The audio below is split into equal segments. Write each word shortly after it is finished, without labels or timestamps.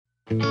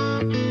This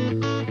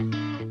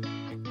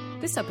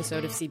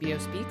episode of CBO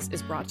Speaks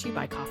is brought to you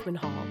by Kaufman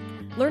Hall.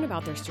 Learn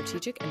about their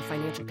strategic and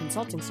financial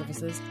consulting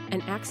services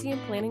and Axiom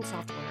planning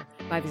software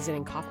by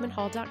visiting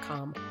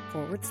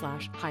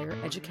kaufmanhall.com/higher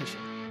education.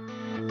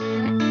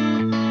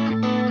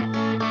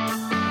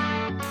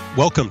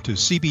 Welcome to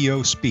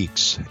CBO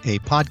Speaks, a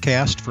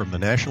podcast from the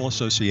National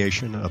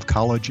Association of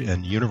College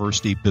and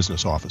University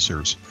Business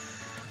Officers.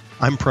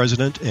 I'm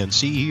President and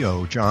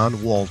CEO John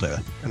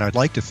Walda, and I'd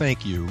like to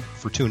thank you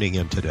for tuning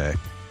in today.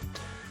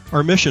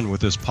 Our mission with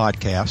this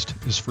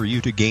podcast is for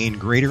you to gain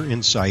greater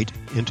insight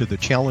into the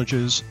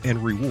challenges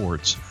and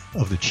rewards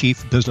of the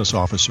Chief Business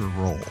Officer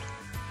role.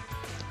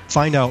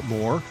 Find out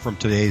more from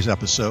today's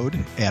episode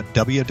at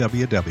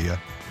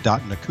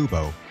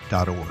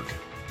www.nacubo.org.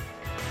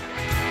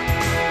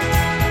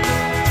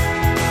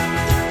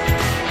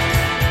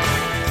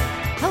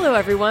 Hello,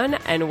 everyone,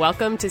 and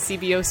welcome to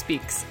CBO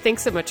Speaks.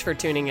 Thanks so much for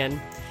tuning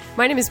in.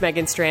 My name is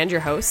Megan Strand,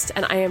 your host,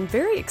 and I am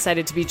very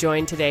excited to be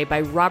joined today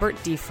by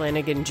Robert D.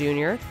 Flanagan,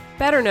 Jr.,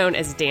 better known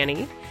as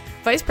Danny,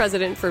 Vice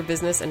President for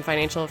Business and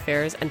Financial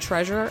Affairs and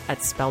Treasurer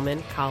at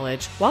Spelman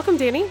College. Welcome,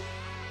 Danny.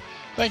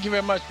 Thank you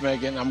very much,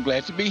 Megan. I'm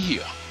glad to be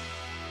here.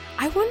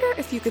 I wonder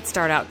if you could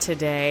start out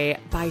today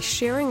by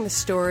sharing the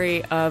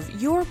story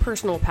of your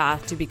personal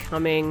path to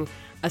becoming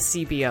a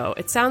CBO.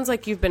 It sounds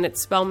like you've been at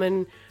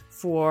Spelman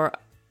for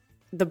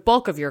the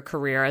bulk of your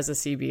career as a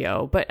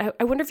CBO, but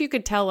I wonder if you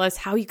could tell us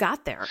how you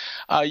got there.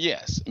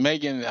 Yes,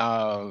 Megan,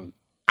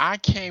 I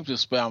came to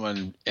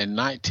Spelman in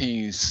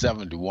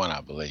 1971,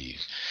 I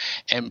believe.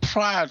 And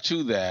prior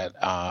to that,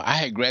 I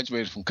had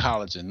graduated from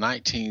college in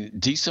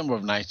December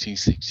of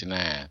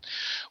 1969.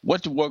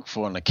 Went to work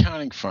for an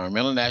accounting firm,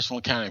 international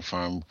accounting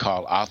firm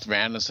called Arthur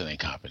Anderson and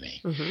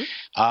Company. Mm-hmm.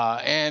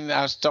 And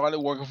I started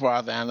working for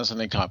Arthur Anderson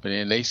and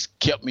Company, and they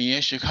kept me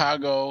in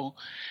Chicago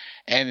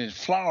and in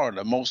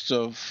Florida most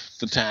of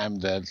the time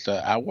that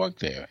I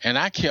worked there. And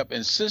I kept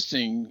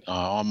insisting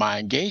on my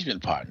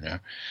engagement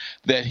partner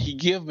that he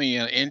give me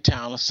an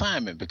in-town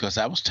assignment because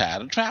I was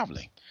tired of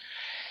traveling.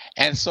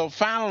 And so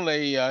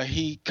finally,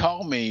 he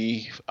called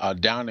me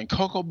down in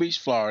Cocoa Beach,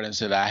 Florida, and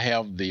said, I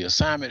have the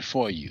assignment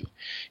for you.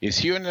 It's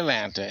here in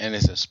Atlanta, and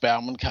it's at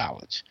Spelman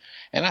College.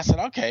 And I said,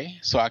 okay.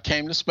 So I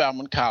came to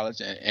Spelman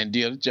College and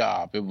did a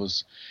job. It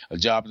was a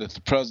job that the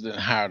president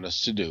hired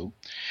us to do.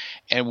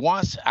 And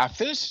once I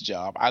finished the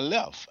job, I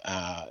left.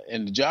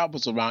 And the job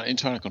was around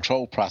internal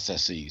control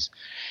processes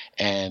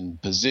and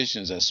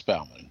positions at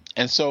Spelman.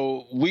 And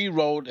so we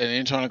wrote an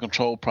internal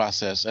control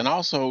process and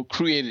also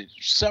created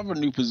several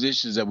new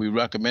positions that we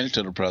recommended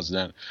to the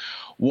president,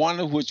 one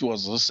of which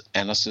was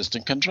an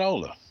assistant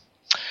controller.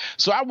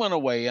 So I went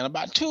away, and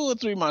about 2 or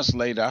 3 months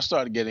later, I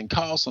started getting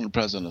calls from the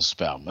president of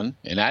Spelman,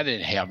 and I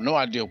didn't have no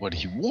idea what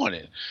he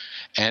wanted.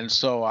 And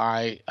so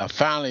I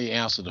finally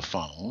answered the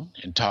phone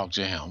and talked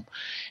to him,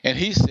 and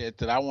he said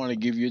that I want to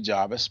give you a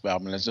job at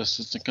Spelman as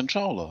assistant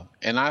controller.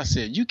 And I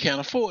said, you can't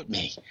afford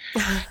me.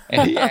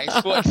 And he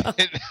asked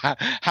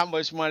how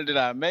much money did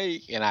I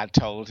make, and I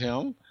told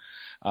him.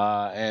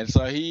 And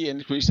so he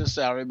increased his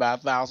salary by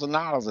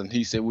 $1,000. And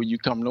he said, will you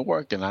come to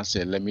work? And I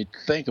said, let me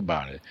think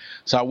about it.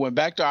 So I went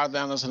back to Arthur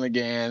Anderson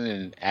again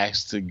and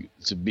asked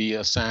to be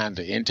assigned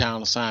to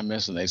in-town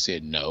assignments. And they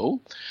said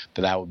no,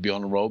 that I would be on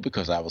the road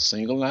because I was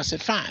single. And I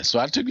said, fine. So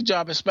I took a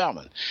job at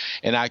Spelman.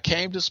 And I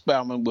came to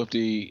Spelman with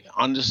the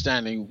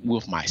understanding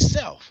with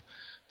myself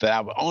that I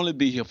would only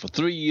be here for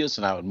 3 years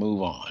and I would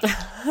move on.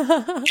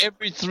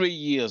 Every 3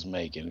 years,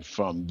 Megan,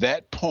 from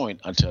that point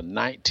until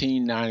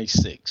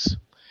 1996,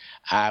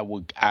 I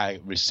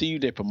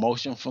received a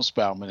promotion from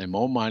Spelman and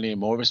more money and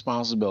more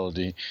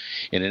responsibility.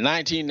 And in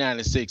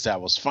 1996, I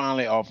was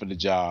finally offered a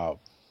job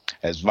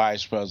as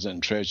vice president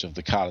and treasurer of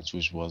the college,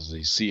 which was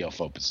the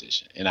CFO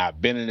position. And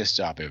I've been in this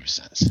job ever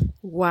since.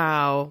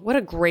 Wow. What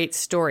a great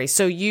story.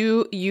 So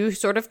you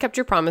sort of kept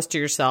your promise to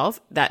yourself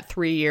that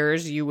 3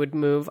 years you would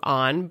move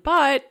on,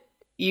 but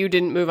you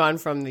didn't move on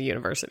from the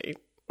university.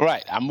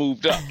 Right. I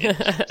moved up in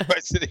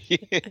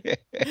university.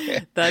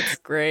 That's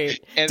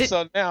great. And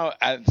so now,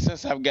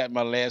 since I've got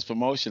my last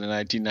promotion in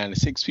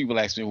 1996, people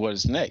ask me what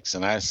is next.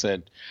 And I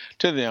said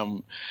to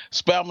them,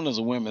 Spelman is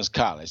a women's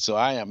college, so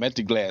I am at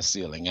the glass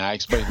ceiling. I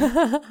expect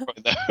further.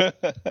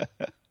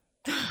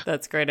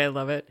 That's great. I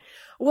love it.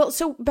 Well,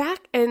 so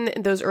back in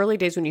those early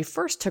days when you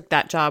first took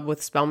that job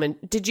with Spelman,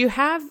 did you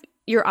have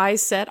your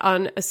eyes set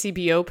on a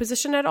CBO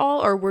position at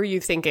all? Or were you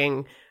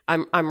thinking,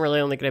 I'm really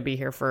only going to be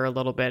here for a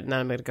little bit and then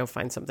I'm going to go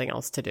find something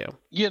else to do?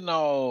 You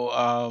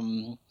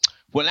know,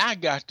 when I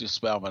got to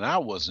Spelman, I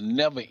was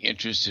never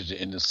interested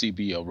in the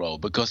CBO role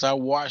because I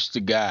watched the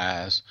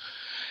guys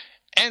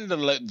and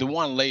the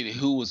one lady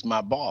who was my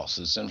boss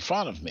is in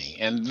front of me,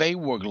 and they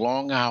worked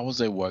long hours,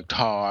 they worked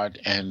hard,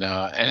 and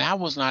I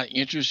was not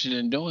interested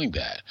in doing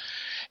that.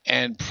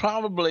 And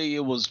probably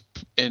it was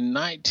in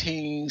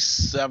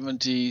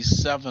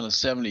 1977 or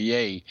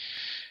 78,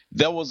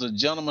 there was a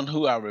gentleman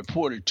who I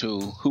reported to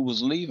who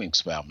was leaving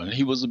Spelman.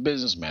 He was a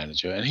business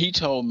manager, and he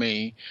told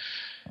me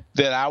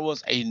that I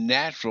was a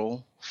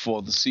natural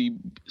for the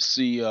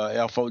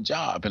CFO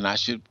job, and I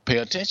should pay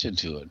attention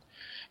to it.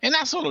 And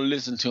I sort of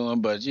listened to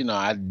him, but,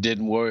 I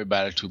didn't worry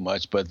about it too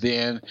much. But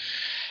then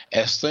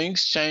as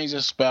things changed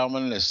at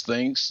Spelman, as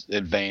things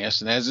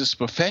advanced, and as this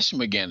profession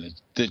began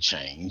to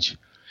change,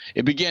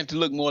 it began to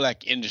look more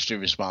like industry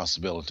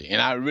responsibility.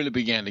 And I really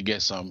began to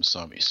get some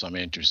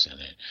interest in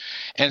it.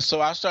 And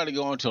so I started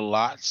going to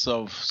lots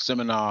of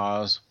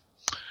seminars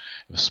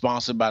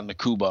sponsored by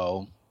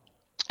NACUBO.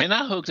 And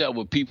I hooked up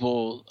with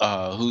people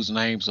whose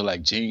names are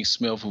like Gene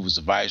Smith, who was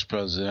the vice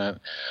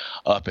president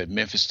up at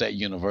Memphis State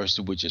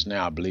University, which is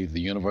now, I believe, the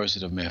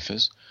University of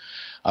Memphis.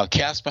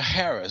 Casper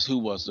Harris, who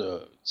was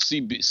the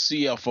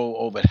CFO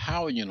over at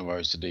Howard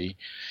University,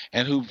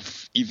 and who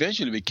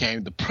eventually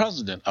became the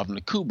president of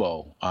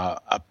NACUBO,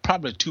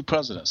 probably 2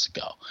 presidents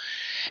ago.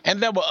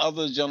 And there were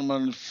other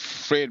gentlemen,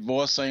 Fred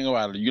Vorsinger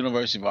out of the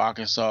University of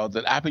Arkansas,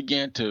 that I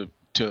began to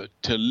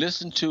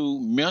listen to,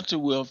 mentor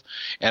with,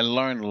 and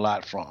learn a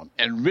lot from,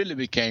 and really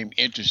became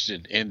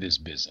interested in this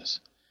business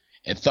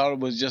and thought it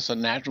was just a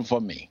natural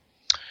for me.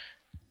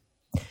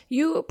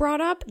 You brought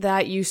up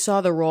that you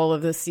saw the role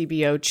of the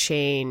CBO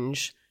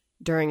change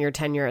during your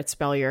tenure at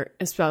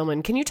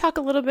Spelman. Can you talk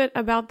a little bit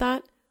about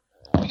that?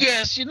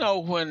 Yes,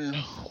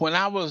 when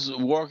I was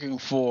working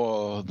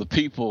for the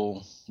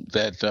people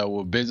that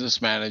were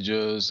business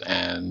managers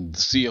and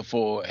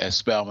CFO at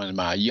Spelman in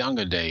my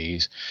younger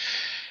days,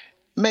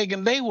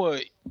 Megan, they were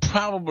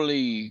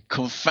probably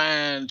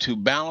confined to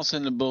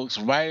balancing the books,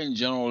 writing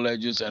general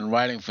ledgers, and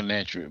writing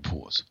financial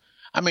reports.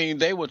 I mean,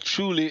 they were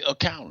truly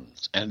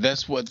accountants, and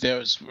that's what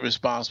their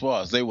response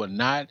was. They were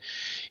not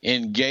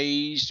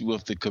engaged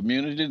with the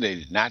community. They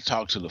did not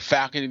talk to the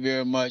faculty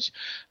very much.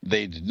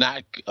 They did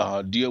not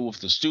deal with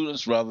the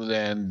students, rather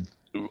than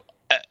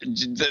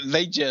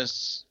they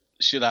just,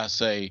 should I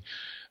say,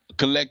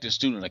 collected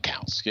student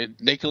accounts.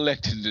 They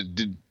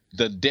collected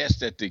the debts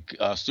that the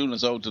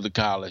students owed to the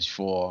college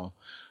for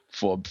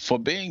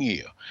being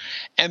here.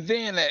 And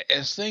then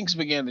as things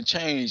began to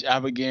change, I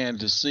began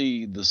to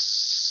see the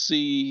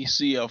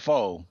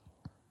CFO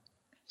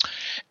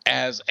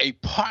as a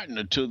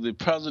partner to the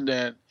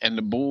president and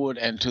the board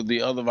and to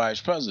the other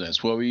vice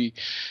presidents, where we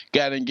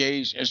got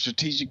engaged in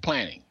strategic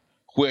planning,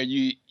 where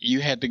you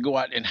had to go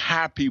out and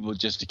hire people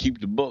just to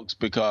keep the books,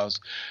 because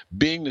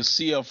being the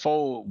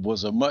CFO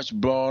was a much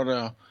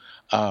broader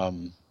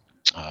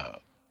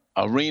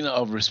arena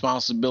of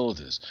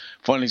responsibilities.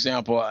 For an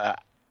example,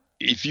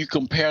 if you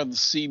compare the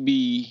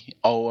CBO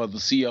or the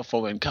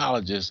CFO in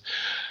colleges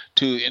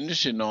to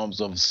industry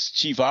norms of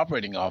chief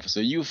operating officer,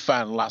 you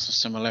find lots of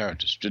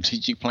similarities.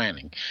 Strategic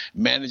planning,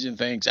 managing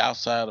things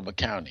outside of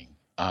accounting,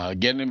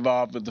 getting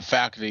involved with the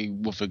faculty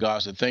with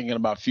regards to thinking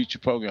about future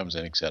programs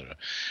and et cetera.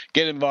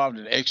 Get involved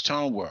in the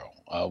external world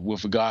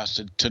with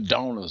regards to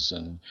donors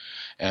and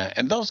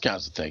those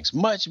kinds of things.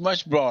 Much,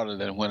 much broader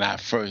than when I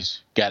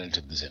first got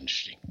into this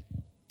industry.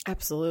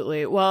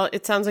 Absolutely. Well,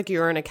 it sounds like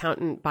you're an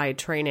accountant by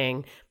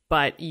training,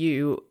 but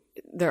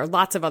there are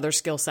lots of other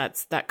skill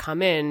sets that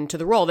come in to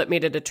the role that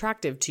made it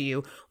attractive to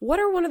you. What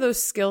are one of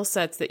those skill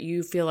sets that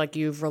you feel like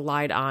you've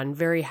relied on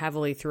very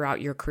heavily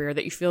throughout your career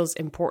that you feel is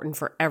important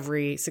for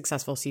every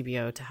successful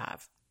CBO to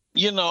have?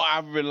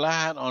 I've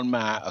relied on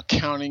my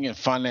accounting and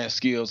finance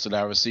skills that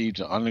I received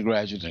in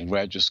undergraduate and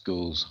graduate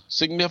schools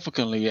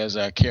significantly as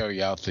I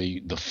carry out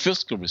the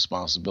fiscal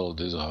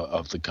responsibilities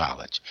of the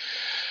college.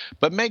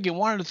 But Megan,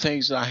 one of the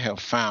things that I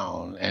have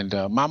found, and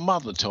my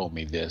mother told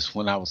me this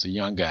when I was a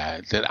young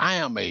guy, that I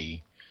am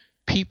a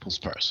people's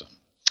person.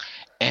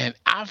 And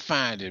I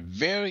find it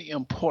very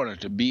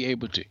important to be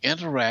able to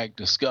interact,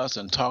 discuss,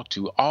 and talk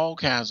to all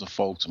kinds of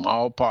folks from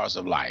all parts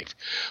of life,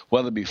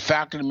 whether it be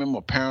faculty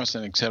member, parents,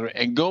 and et cetera,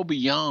 and go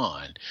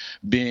beyond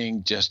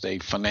being just a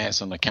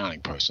finance and accounting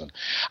person.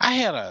 I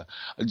had a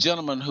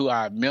gentleman who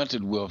I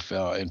mentored with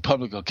in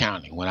public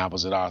accounting when I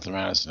was at Arthur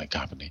Anderson &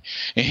 Company,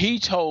 and he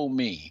told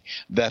me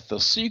that the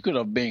secret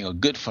of being a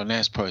good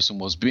finance person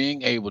was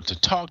being able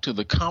to talk to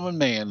the common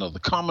man or the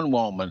common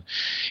woman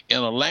in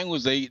a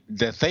language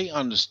that they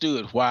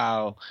understood,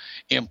 while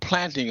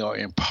implanting or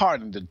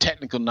imparting the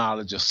technical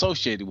knowledge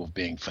associated with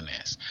being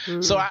finance.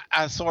 Mm-hmm. So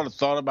I sort of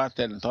thought about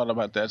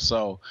that.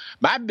 So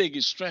my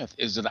biggest strength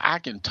is that I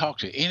can talk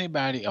to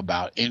anybody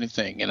about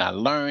anything, and I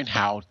learned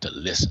how to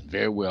listen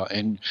very well.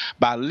 And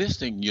by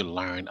listening, you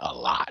learn a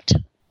lot.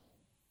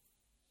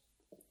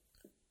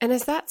 And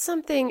is that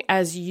something,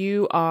 as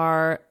you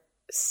are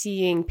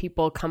seeing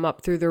people come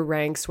up through the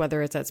ranks,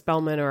 whether it's at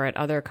Spelman or at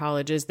other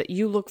colleges, that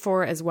you look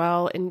for as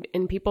well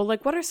in people?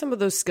 Like, what are some of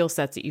those skill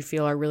sets that you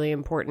feel are really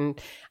important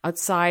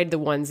outside the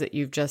ones that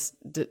you've just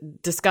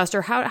discussed,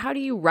 or how do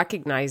you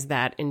recognize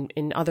that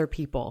in other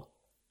people?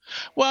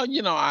 Well,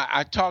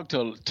 I talk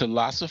to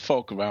lots of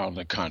folk around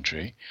the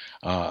country,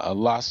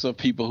 lots of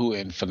people who are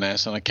in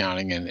finance and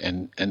accounting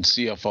and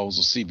CFOs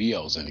or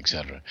CBOs and et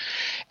cetera.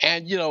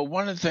 And,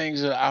 one of the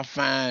things that I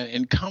find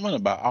in common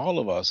about all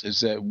of us is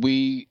that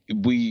we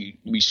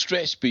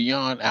stretch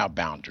beyond our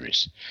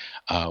boundaries.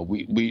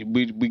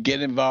 We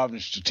get involved in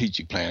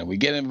strategic planning. We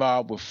get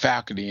involved with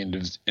faculty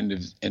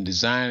in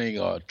designing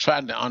or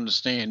trying to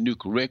understand new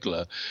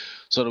curricula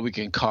so that we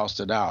can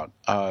cost it out.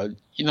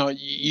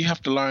 you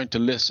have to learn to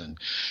listen.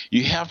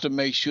 You have to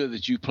make sure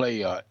that you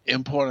play an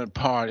important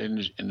part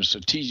in the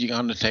strategic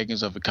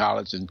undertakings of the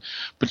college and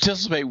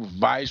participate with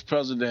vice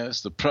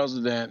presidents, the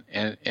president,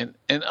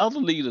 and other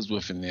leaders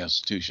within the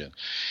institution.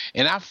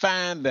 And I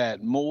find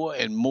that more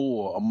and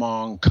more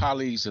among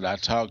colleagues that I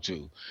talk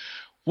to,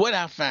 what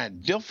I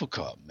find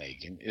difficult,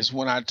 Megan, is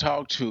when I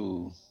talk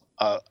to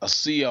a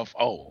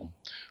CFO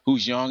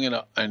who's young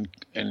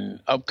and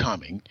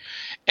upcoming,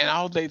 and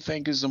all they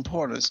think is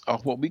important are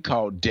what we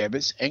call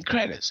debits and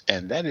credits,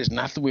 and that is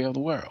not the way of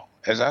the world.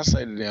 As I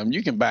say to them,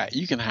 you can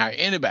hire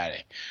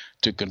anybody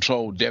to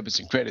control debits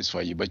and credits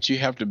for you, but you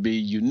have to be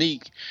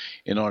unique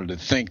in order to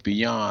think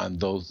beyond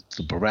the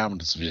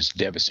parameters of just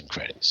debits and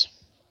credits.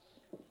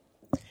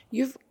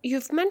 You've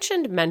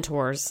mentioned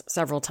mentors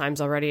several times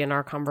already in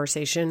our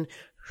conversation.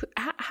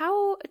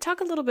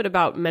 Talk a little bit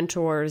about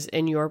mentors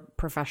in your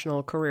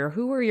professional career.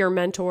 Who were your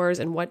mentors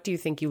and what do you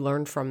think you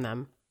learned from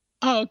them?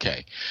 Oh,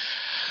 okay.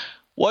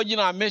 Well,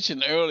 I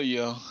mentioned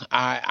earlier,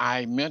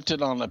 I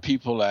mentored on the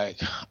people like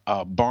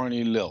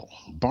Barney Little.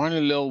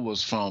 Barney Little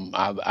was from,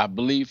 I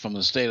believe, from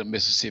the state of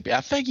Mississippi.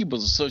 I think he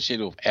was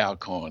associated with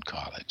Alcorn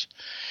College.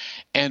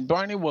 And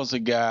Barney was a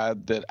guy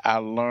that I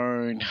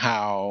learned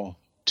how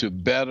to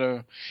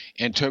better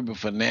interpret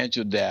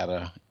financial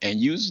data and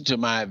use it to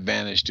my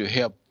advantage to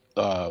help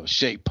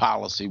shape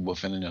policy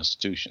within an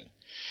institution.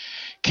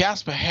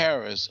 Casper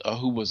Harris,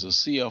 who was a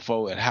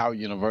CFO at Howard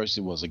University,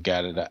 was a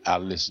guy that I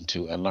listened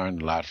to and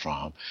learned a lot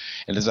from.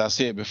 And as I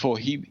said before,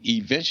 he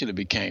eventually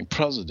became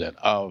president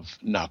of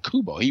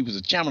NACUBO. He was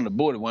the chairman of the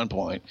board at one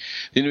point.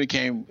 Then he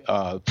became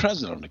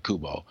president of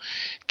NACUBO.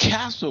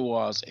 Casper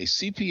was a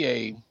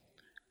CPA,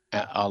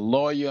 a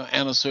lawyer,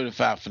 and a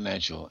certified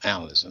financial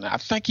analyst. And I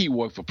think he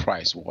worked for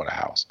Price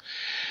Waterhouse.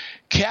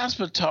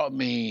 Casper taught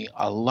me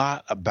a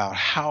lot about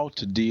how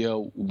to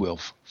deal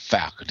with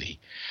faculty,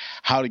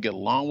 how to get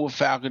along with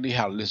faculty,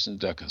 how to listen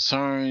to their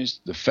concerns,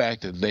 the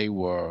fact that they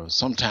were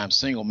sometimes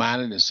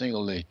single-minded and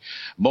singly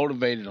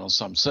motivated on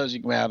some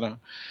subject matter.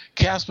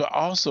 Casper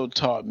also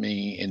taught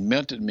me and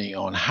mentored me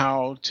on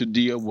how to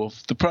deal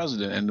with the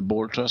president and the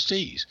board of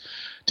trustees,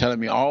 telling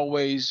me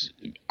always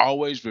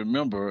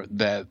remember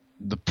that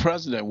the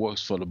president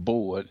works for the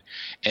board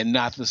and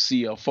not the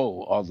CFO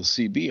or the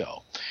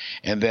CBO,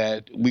 and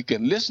that we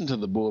can listen to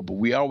the board, but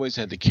we always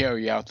had to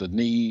carry out the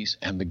needs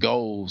and the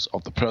goals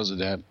of the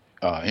president,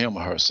 him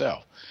or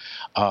herself.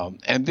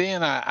 And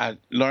then I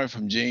learned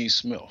from Gene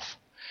Smith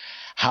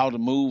how to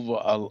move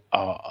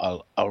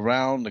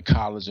around the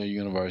college or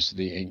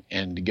university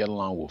and to get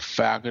along with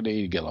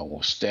faculty, to get along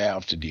with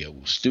staff, to deal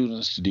with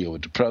students, to deal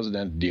with the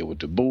president, to deal with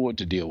the board,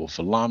 to deal with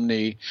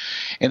alumni,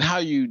 and how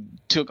you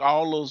took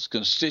all those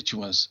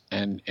constituents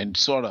and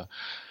sort of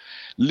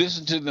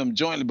listen to them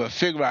jointly, but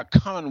figure out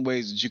common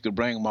ways that you could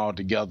bring them all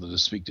together to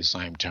speak the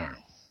same term.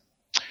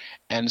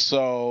 And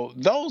so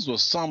those were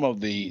some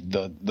of the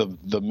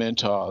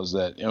mentors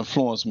that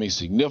influenced me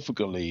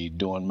significantly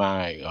during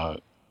my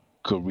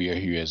career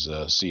here as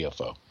a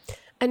CFO.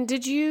 And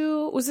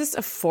was this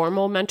a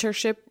formal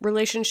mentorship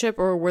relationship,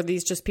 or were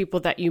these just people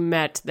that you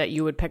met that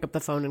you would pick up the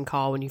phone and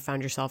call when you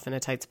found yourself in a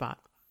tight spot?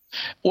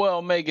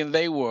 Well, Megan,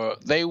 they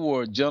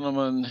were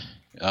gentlemen,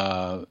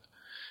 and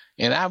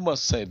I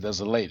must say there's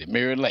a lady,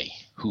 Mary Lay,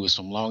 who is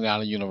from Long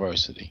Island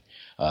University,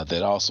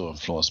 that also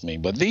influenced me.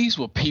 But these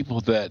were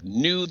people that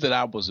knew that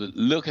I was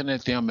looking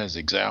at them as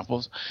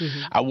examples. Mm-hmm.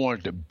 I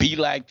wanted to be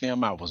like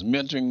them. I was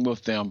mentoring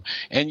with them.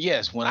 And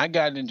yes, when I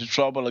got into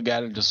trouble or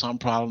got into some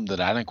problem that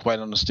I didn't quite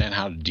understand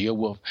how to deal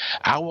with,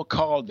 I would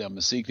call them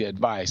and seek their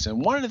advice.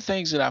 And one of the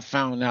things that I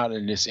found out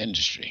in this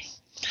industry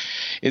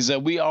is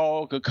that we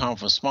all could come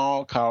from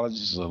small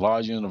colleges or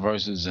large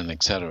universities and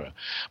et cetera.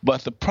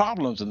 But the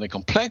problems and the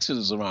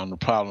complexities around the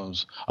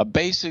problems are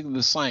basically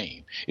the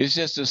same. It's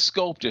just the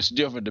scope that's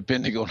different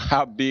depending on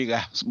how big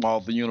or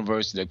small the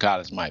university or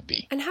college might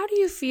be. And how do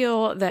you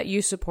feel that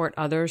you support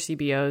other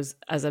CBOs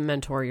as a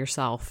mentor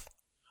yourself?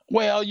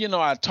 Well,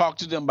 I talk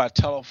to them by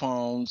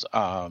telephones.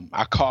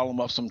 I call them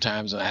up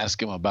sometimes and ask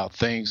them about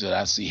things that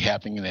I see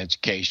happening in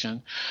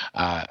education.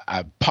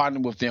 I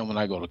partner with them when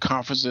I go to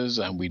conferences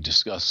and we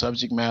discuss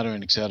subject matter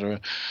and et cetera.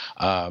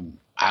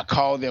 I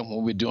call them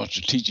when we're doing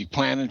strategic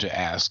planning to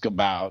ask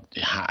about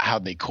how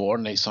they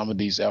coordinate some of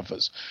these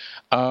efforts.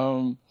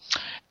 And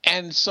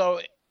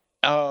so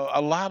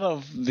a lot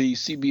of the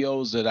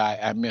CBOs that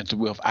I mentor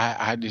with,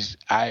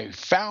 I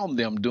found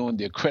them doing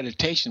the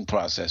accreditation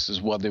processes,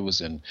 whether it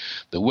was in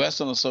the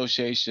Western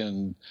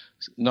Association,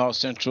 North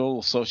Central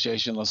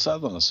Association, or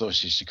Southern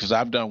Association, because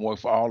I've done work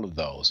for all of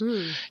those.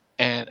 Mm.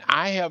 And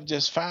I have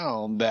just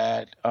found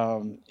that,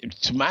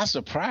 to my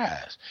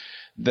surprise,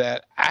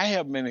 that I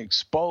have been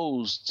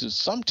exposed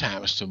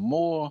sometimes to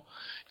more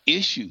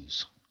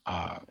issues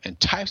and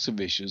types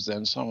of issues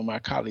than some of my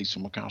colleagues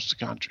from across the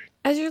country.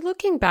 As you're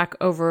looking back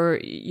over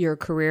your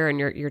career and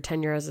your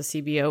tenure as a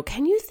CBO,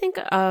 can you think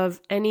of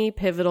any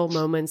pivotal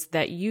moments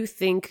that you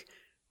think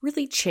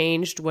really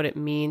changed what it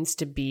means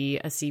to be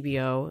a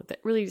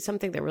CBO?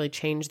 Something that really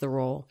changed the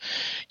role?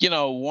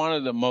 One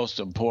of the most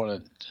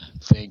important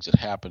things that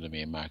happened to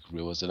me in my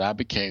career was that I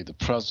became the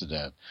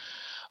president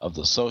of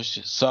the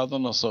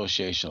Southern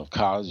Association of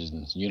Colleges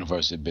and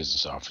University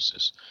Business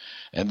Officers.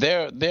 And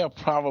there are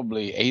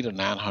probably 800 or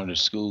 900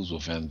 schools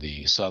within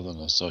the Southern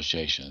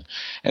Association.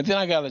 And then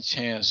I got a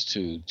chance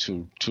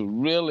to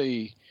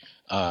really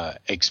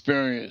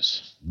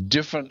experience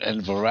different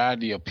and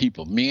variety of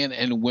people, men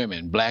and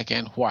women, black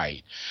and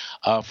white,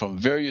 from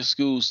various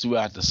schools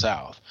throughout the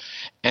South,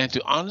 and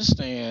to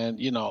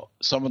understand,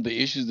 some of the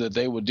issues that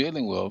they were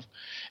dealing with,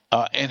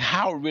 and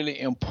how really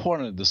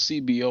important the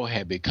CBO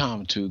had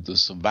become to the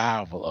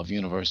survival of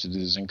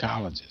universities and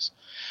colleges.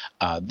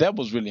 That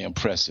was really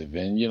impressive.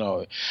 And,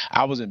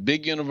 I was in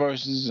big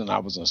universities and I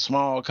was in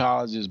small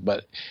colleges,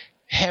 but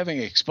having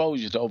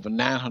exposure to over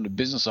 900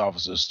 business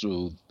officers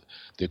through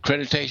the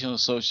Accreditation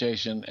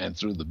Association and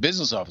through the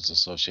Business Office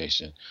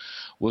Association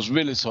was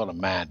really sort of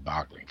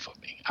mind-boggling for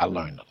me. I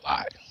learned a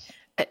lot.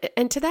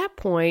 And to that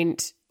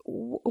point,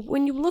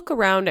 when you look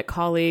around at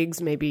colleagues,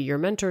 maybe your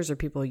mentors or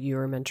people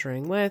you're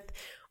mentoring with,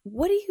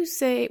 what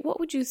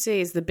would you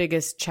say is the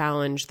biggest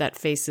challenge that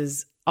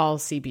faces all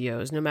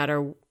CBOs, no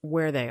matter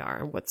where they are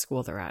and what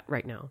school they're at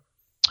right now?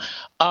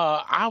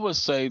 I would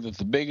say that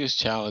the biggest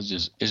challenge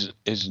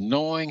is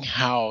knowing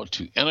how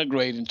to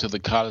integrate into the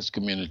college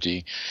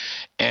community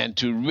and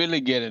to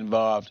really get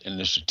involved in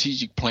the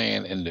strategic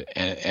plan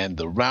and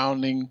the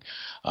rounding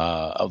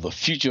of the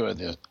future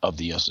of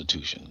the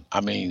institution.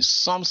 I mean,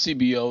 some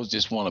CBOs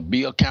just want to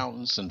be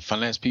accountants and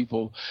finance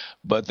people,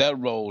 but that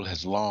role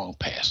has long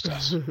passed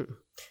us.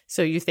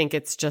 So you think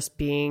it's just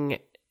being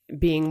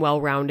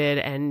well-rounded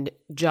and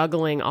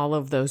juggling all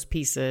of those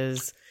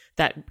pieces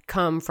that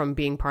come from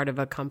being part of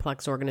a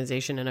complex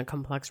organization in a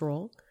complex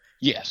role?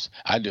 Yes,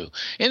 I do.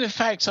 And in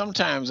fact,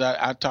 sometimes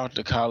I talk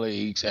to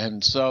colleagues,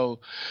 and so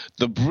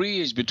the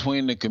bridge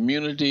between the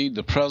community,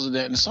 the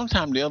president, and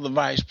sometimes the other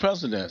vice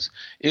presidents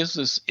is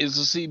the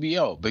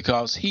CBO,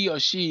 because he or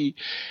she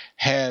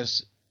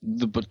has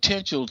the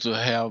potential to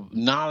have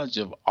knowledge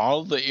of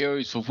all the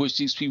areas for which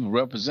these people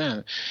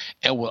represent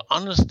and will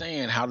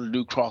understand how to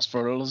do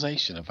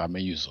cross-fertilization, if I may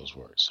use those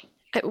words.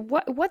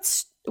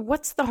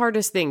 What's the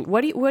hardest thing?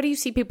 What do you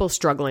see people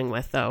struggling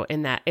with, though,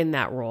 in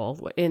that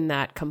role, in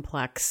that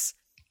complex,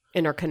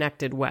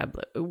 interconnected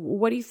web?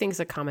 What do you think is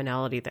a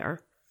commonality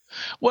there?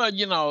 Well,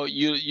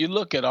 you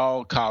look at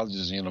all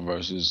colleges and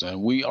universities,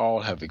 and we all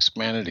have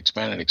expanded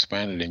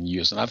in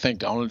years. And I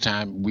think the only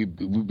time we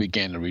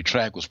began to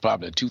retract was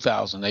probably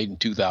 2008 and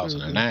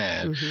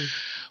 2009,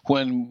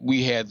 when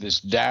we had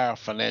this dire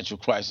financial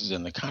crisis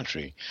in the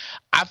country.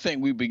 I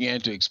think we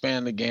began to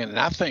expand again. And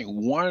I think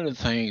one of the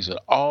things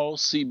that all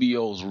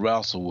CBOs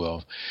wrestle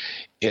with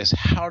is,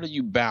 how do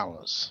you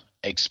balance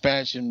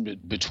expansion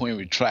between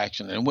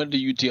retraction, and when do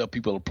you tell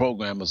people a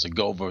program is a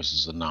go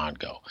versus a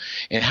non-go,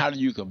 and how do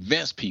you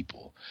convince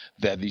people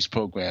that these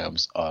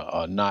programs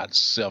are not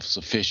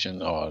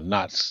self-sufficient or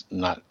not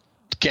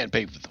can't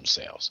pay for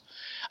themselves?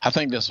 I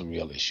think that's a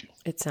real issue.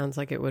 It sounds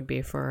like it would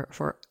be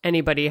for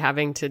anybody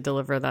having to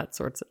deliver that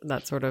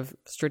sort of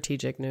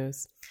strategic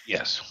news.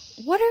 Yes.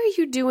 What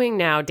are you doing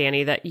now,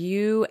 Danny, that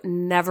you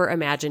never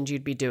imagined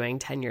you'd be doing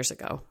 10 years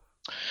ago?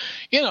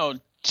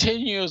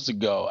 10 years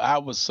ago, I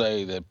would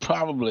say that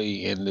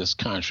probably in this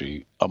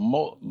country,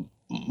 most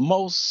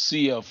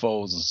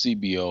CFOs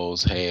and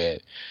CBOs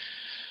had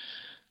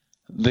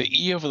the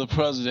ear of the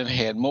president,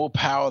 had more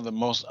power than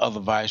most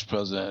other vice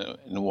presidents,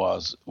 and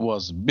was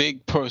a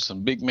big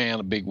person, big man,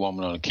 or big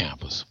woman on the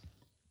campus.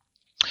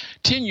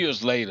 10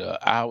 years later,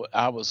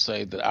 I would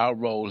say that our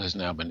role has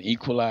now been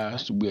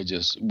equalized. We're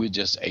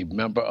just a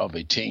member of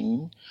a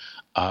team.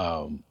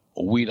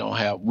 We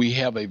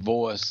have a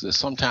voice that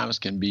sometimes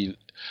can be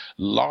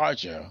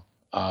larger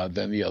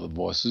than the other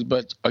voices,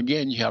 but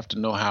again, you have to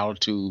know how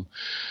to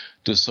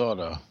sort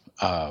of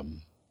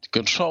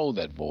control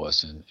that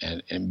voice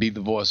and be the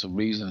voice of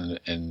reason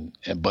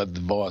but the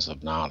voice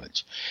of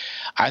knowledge.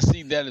 I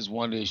see that as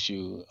one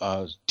issue.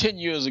 10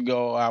 years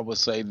ago, I would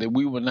say that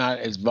we were not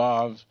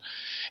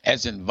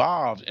as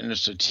involved in the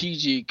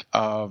strategic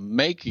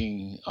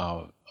making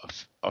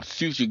of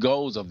future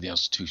goals of the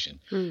institution.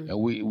 And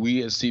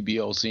we as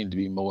CBO seem to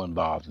be more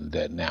involved in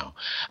that now.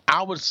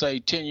 I would say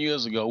 10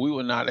 years ago, we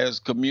were not as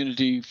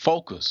community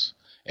focused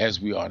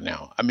as we are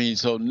now. I mean,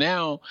 so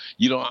now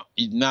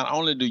not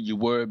only do you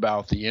worry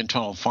about the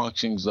internal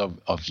functions of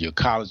your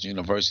college,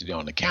 university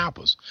on the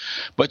campus,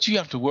 but you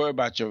have to worry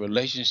about your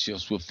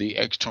relationships with the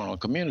external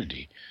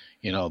community.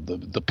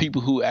 The people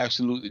who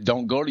actually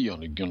don't go to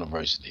your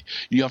university.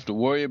 You have to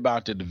worry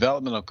about the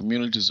development of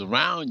communities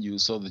around you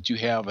so that you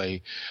have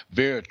a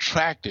very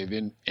attractive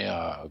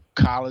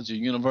college or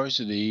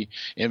university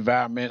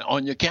environment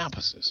on your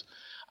campuses.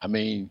 I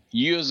mean,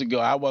 years ago,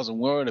 I wasn't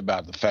worried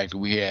about the fact that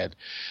we had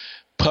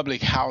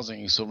public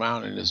housing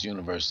surrounding this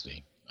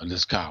university. of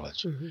this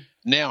college. Mm-hmm.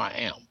 Now I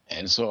am.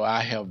 And so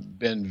I have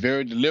been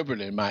very deliberate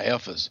in my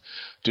efforts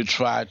to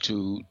try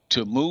to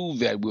move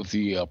that with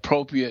the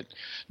appropriate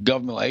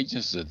governmental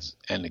agencies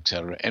and et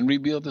cetera, and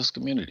rebuild this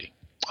community.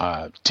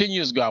 10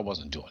 years ago, I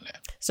wasn't doing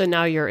that. So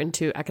now you're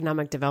into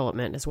economic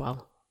development as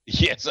well.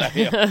 Yes, I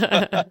am.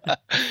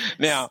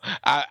 Now,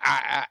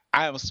 I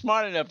am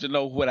smart enough to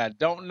know what I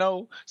don't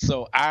know,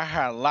 so I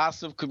hire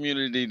lots of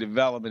community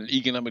development and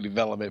economic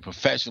development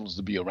professionals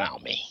to be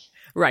around me.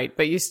 Right,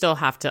 but you still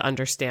have to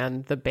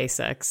understand the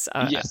basics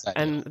yes,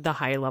 and the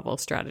high-level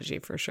strategy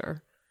for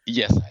sure.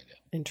 Yes, I do.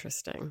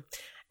 Interesting.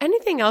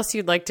 Anything else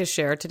you'd like to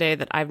share today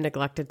that I've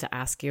neglected to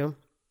ask you?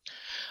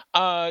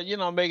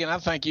 Megan, I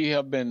think you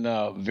have been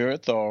very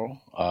thorough.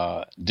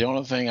 The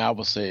only thing I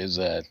would say is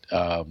that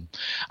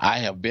I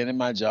have been in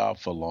my job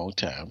for a long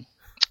time.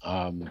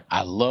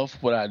 I love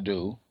what I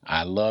do.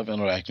 I love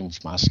interacting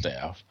with my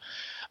staff.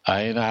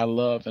 And I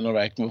love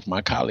interacting with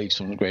my colleagues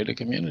from the greater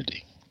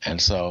community. And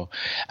so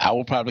I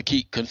will probably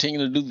continue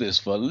to do this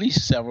for at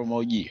least several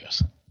more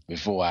years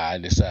before I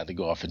decide to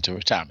go off into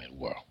retirement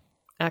world.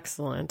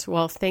 Excellent.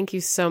 Well, thank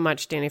you so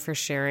much, Danny, for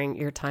sharing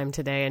your time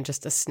today and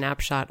just a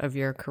snapshot of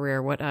your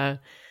career. What a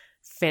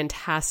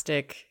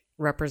fantastic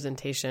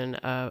representation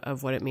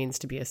of what it means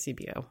to be a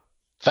CBO.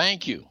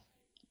 Thank you.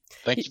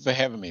 Thank you for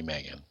having me,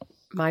 Megan.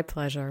 My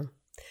pleasure.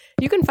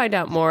 You can find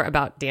out more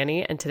about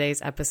Danny and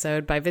today's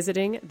episode by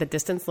visiting the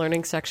distance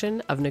learning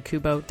section of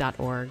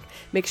nacubo.org.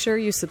 Make sure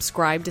you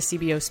subscribe to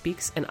CBO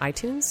Speaks in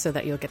iTunes so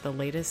that you'll get the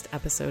latest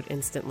episode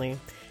instantly.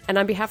 And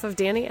on behalf of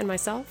Danny and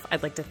myself,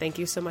 I'd like to thank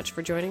you so much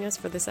for joining us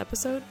for this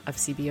episode of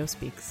CBO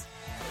Speaks.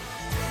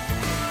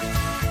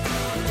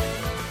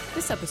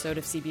 This episode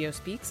of CBO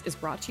Speaks is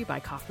brought to you by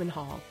Kaufman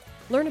Hall.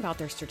 Learn about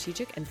their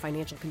strategic and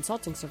financial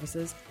consulting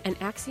services and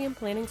Axiom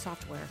planning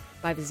software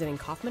by visiting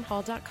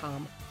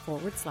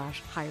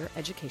kaufmanhall.com/higher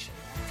education.